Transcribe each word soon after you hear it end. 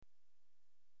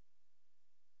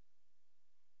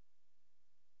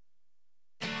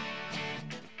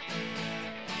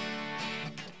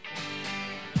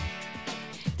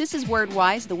This is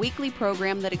WordWise, the weekly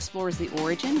program that explores the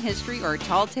origin, history, or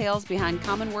tall tales behind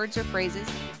common words or phrases,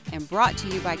 and brought to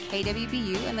you by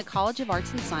KWBU and the College of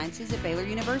Arts and Sciences at Baylor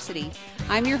University.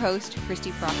 I'm your host,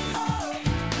 Christy Proctor.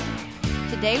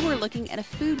 Today we're looking at a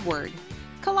food word,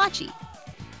 kolache.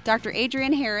 Dr.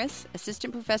 Adrienne Harris,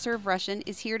 assistant professor of Russian,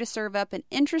 is here to serve up an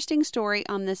interesting story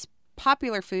on this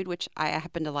popular food, which I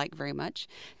happen to like very much.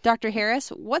 Dr. Harris,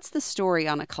 what's the story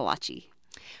on a kolache?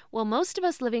 Well, most of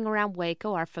us living around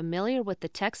Waco are familiar with the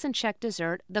Texan Czech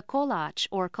dessert, the kolache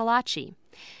or kolache.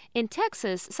 In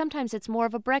Texas, sometimes it's more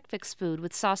of a breakfast food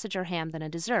with sausage or ham than a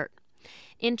dessert.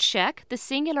 In Czech, the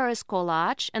singular is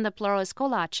kolache and the plural is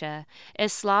kolache,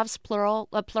 as Slavs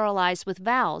pluralize with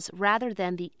vowels rather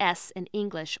than the S in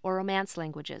English or Romance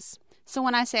languages. So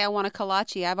when I say I want a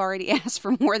kolache, I've already asked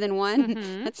for more than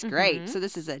one? That's great. So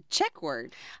this is a Czech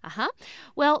word.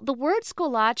 Well, the words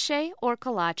kolache or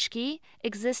kolachki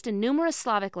exist in numerous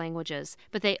Slavic languages,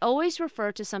 but they always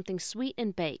refer to something sweet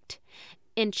and baked.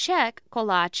 In Czech,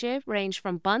 kolache range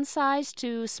from bun-sized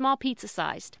to small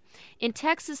pizza-sized. In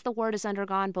Texas, the word has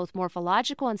undergone both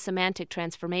morphological and semantic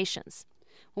transformations.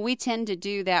 Well, we tend to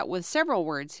do that with several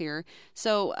words here.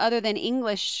 So other than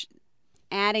English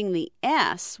adding the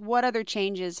S, what other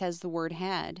changes has the word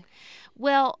had?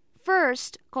 Well,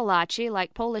 first, kolache,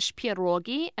 like Polish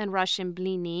pierogi and Russian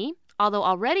blini, although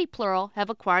already plural, have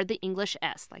acquired the English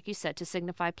S, like you said, to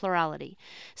signify plurality.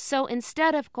 So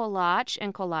instead of kolache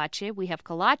and kolache, we have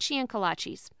kolache and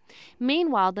kolaches.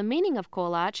 Meanwhile, the meaning of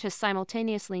kolache has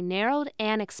simultaneously narrowed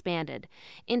and expanded.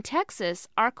 In Texas,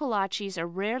 our kolaches are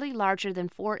rarely larger than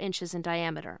 4 inches in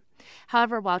diameter.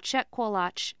 However, while Czech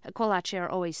kolache are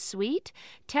always sweet,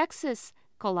 Texas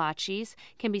kolaches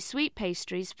can be sweet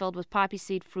pastries filled with poppy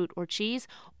seed fruit or cheese,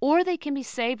 or they can be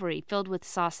savory, filled with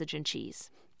sausage and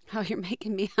cheese. Oh, you're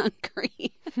making me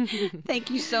hungry. Thank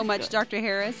you so much, Dr.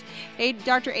 Harris.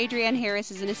 Dr. Adrienne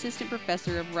Harris is an assistant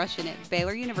professor of Russian at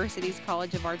Baylor University's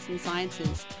College of Arts and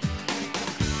Sciences.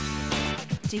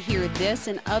 To hear this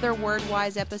and other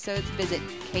WordWise episodes, visit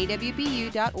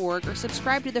kwbu.org or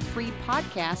subscribe to the free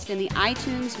podcast in the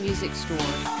iTunes Music Store.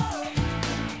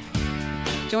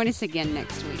 Join us again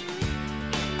next week.